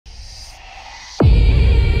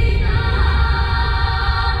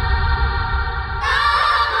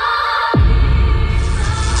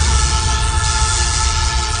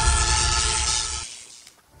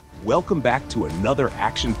Welcome back to another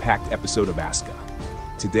action-packed episode of ASKA.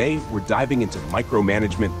 Today, we're diving into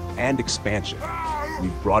micromanagement and expansion.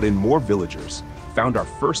 We've brought in more villagers, found our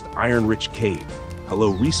first iron-rich cave,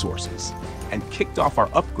 hello resources, and kicked off our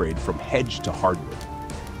upgrade from hedge to hardwood.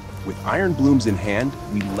 With iron blooms in hand,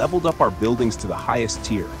 we leveled up our buildings to the highest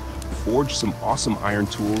tier, forged some awesome iron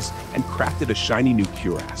tools, and crafted a shiny new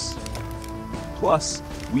cuirass. Plus,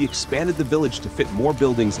 we expanded the village to fit more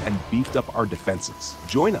buildings and beefed up our defenses.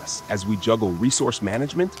 Join us as we juggle resource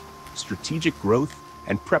management, strategic growth,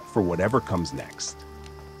 and prep for whatever comes next.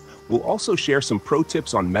 We'll also share some pro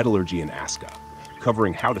tips on metallurgy in ASKA,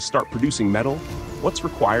 covering how to start producing metal, what's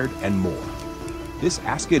required, and more. This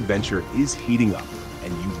ASKA adventure is heating up,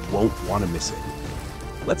 and you won't want to miss it.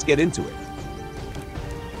 Let's get into it.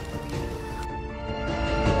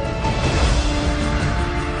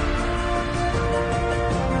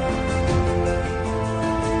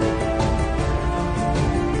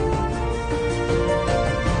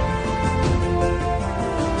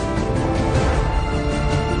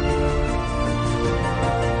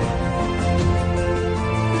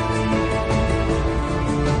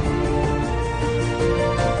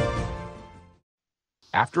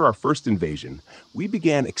 After our first invasion, we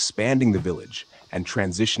began expanding the village and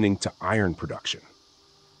transitioning to iron production.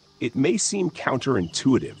 It may seem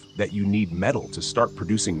counterintuitive that you need metal to start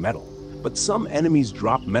producing metal, but some enemies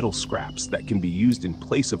drop metal scraps that can be used in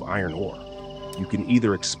place of iron ore. You can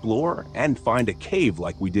either explore and find a cave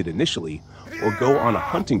like we did initially, or go on a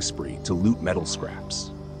hunting spree to loot metal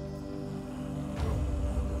scraps.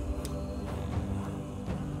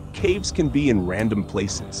 Caves can be in random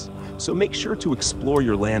places, so make sure to explore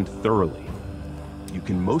your land thoroughly. You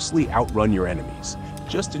can mostly outrun your enemies.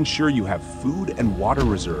 Just ensure you have food and water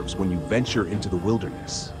reserves when you venture into the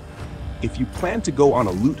wilderness. If you plan to go on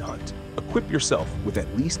a loot hunt, equip yourself with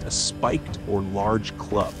at least a spiked or large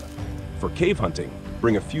club. For cave hunting,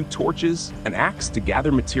 bring a few torches, an axe to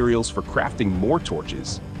gather materials for crafting more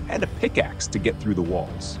torches, and a pickaxe to get through the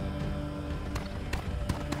walls.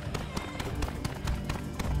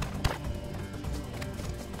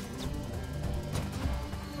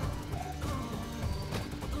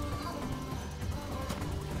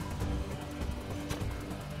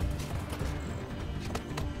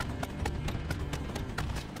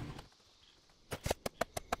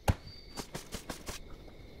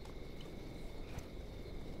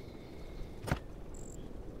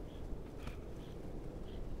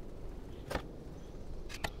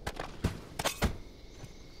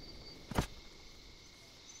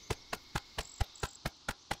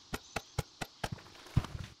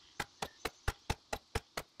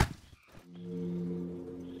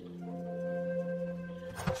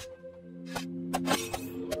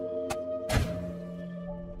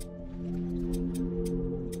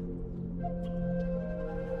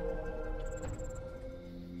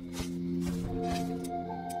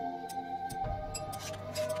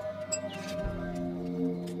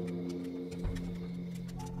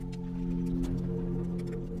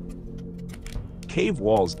 Cave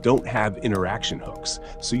walls don't have interaction hooks,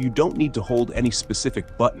 so you don't need to hold any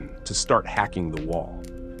specific button to start hacking the wall.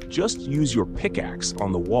 Just use your pickaxe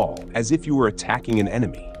on the wall as if you were attacking an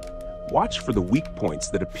enemy. Watch for the weak points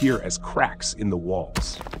that appear as cracks in the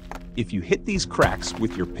walls. If you hit these cracks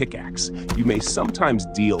with your pickaxe, you may sometimes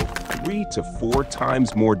deal 3 to 4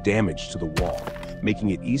 times more damage to the wall, making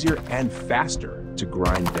it easier and faster to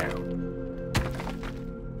grind down.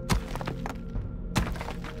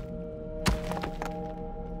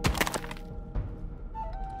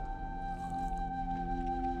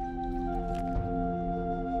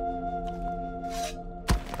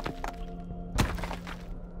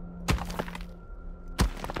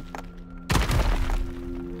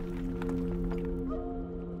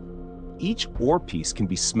 Each ore piece can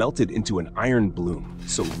be smelted into an iron bloom,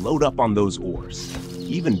 so load up on those ores.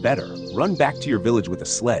 Even better, run back to your village with a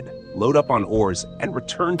sled, load up on ores, and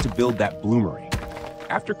return to build that bloomery.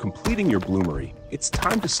 After completing your bloomery, it's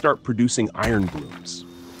time to start producing iron blooms.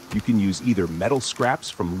 You can use either metal scraps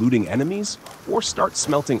from looting enemies, or start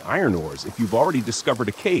smelting iron ores if you've already discovered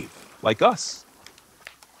a cave, like us.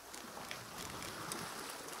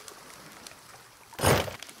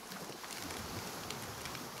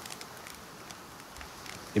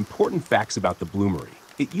 Important facts about the bloomery.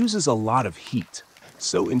 It uses a lot of heat,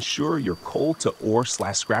 so ensure your coal to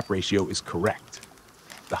ore/scrap ratio is correct.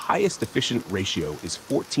 The highest efficient ratio is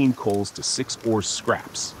 14 coals to 6 ores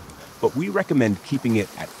scraps, but we recommend keeping it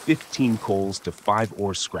at 15 coals to 5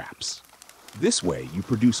 ores scraps. This way, you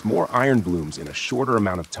produce more iron blooms in a shorter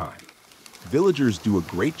amount of time. Villagers do a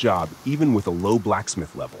great job even with a low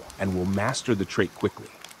blacksmith level and will master the trait quickly.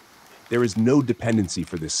 There is no dependency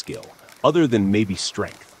for this skill, other than maybe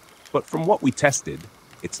strength. But from what we tested,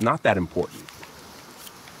 it's not that important.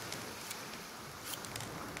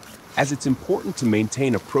 As it's important to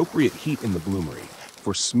maintain appropriate heat in the bloomery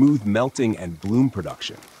for smooth melting and bloom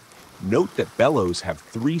production. Note that bellows have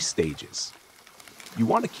 3 stages. You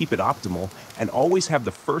want to keep it optimal and always have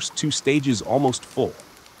the first 2 stages almost full.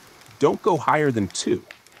 Don't go higher than 2,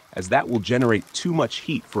 as that will generate too much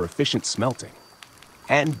heat for efficient smelting.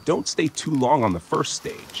 And don't stay too long on the first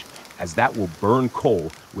stage, as that will burn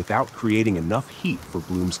coal without creating enough heat for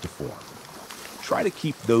blooms to form. Try to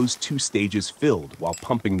keep those 2 stages filled while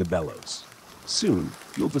pumping the bellows. Soon,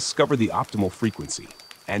 you'll discover the optimal frequency,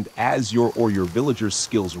 and as your villagers'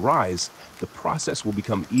 skills rise, the process will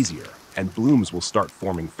become easier and blooms will start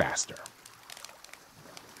forming faster.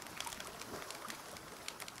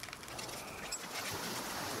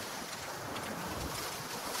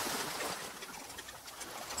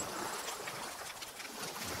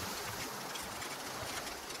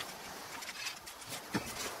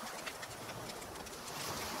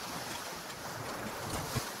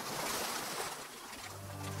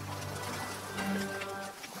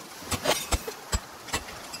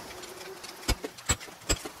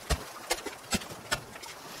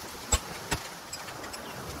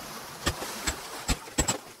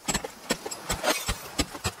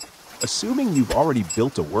 Assuming you've already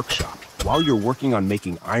built a workshop while you're working on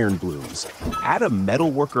making iron blooms, add a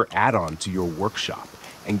metalworker add-on to your workshop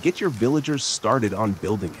and get your villagers started on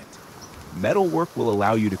building it. Metalwork will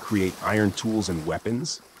allow you to create iron tools and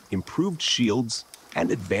weapons, improved shields,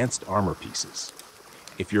 and advanced armor pieces.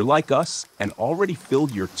 If you're like us and already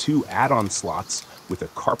filled your 2 add-on slots with a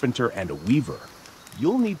carpenter and a weaver,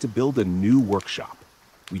 you'll need to build a new workshop.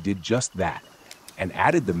 We did just that and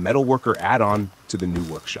added the metalworker add-on to the new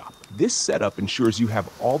workshop. This setup ensures you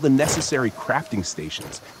have all the necessary crafting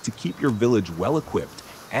stations to keep your village well equipped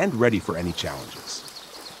and ready for any challenges.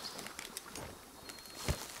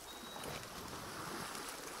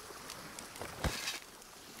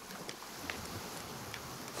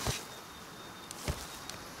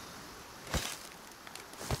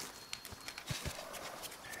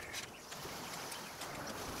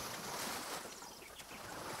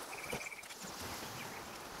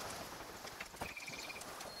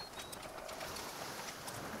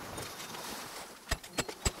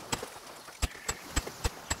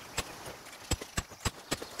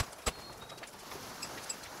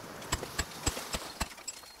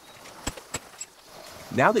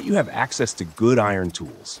 Now that you have access to good iron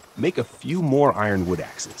tools, make a few more iron wood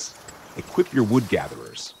axes, equip your wood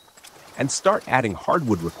gatherers, and start adding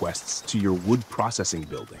hardwood requests to your wood processing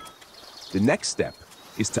building. The next step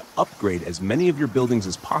is to upgrade as many of your buildings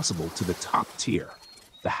as possible to the top tier,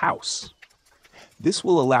 the house. This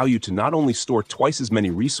will allow you to not only store twice as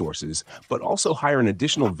many resources, but also hire an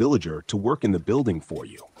additional villager to work in the building for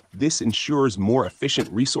you. This ensures more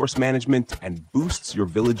efficient resource management and boosts your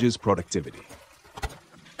village's productivity.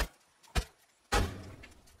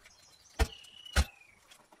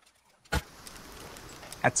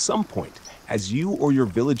 At some point, as you or your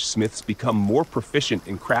village smiths become more proficient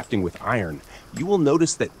in crafting with iron, you will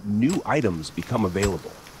notice that new items become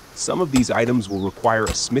available. Some of these items will require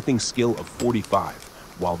a smithing skill of 45,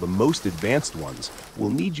 while the most advanced ones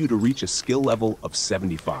will need you to reach a skill level of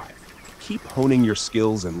 75. Keep honing your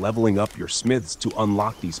skills and leveling up your smiths to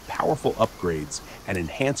unlock these powerful upgrades and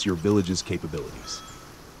enhance your village's capabilities.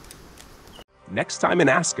 Next time in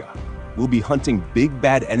ASKA, we'll be hunting big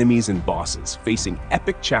bad enemies and bosses, facing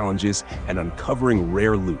epic challenges and uncovering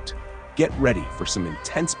rare loot. Get ready for some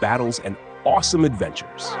intense battles and awesome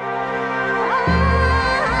adventures.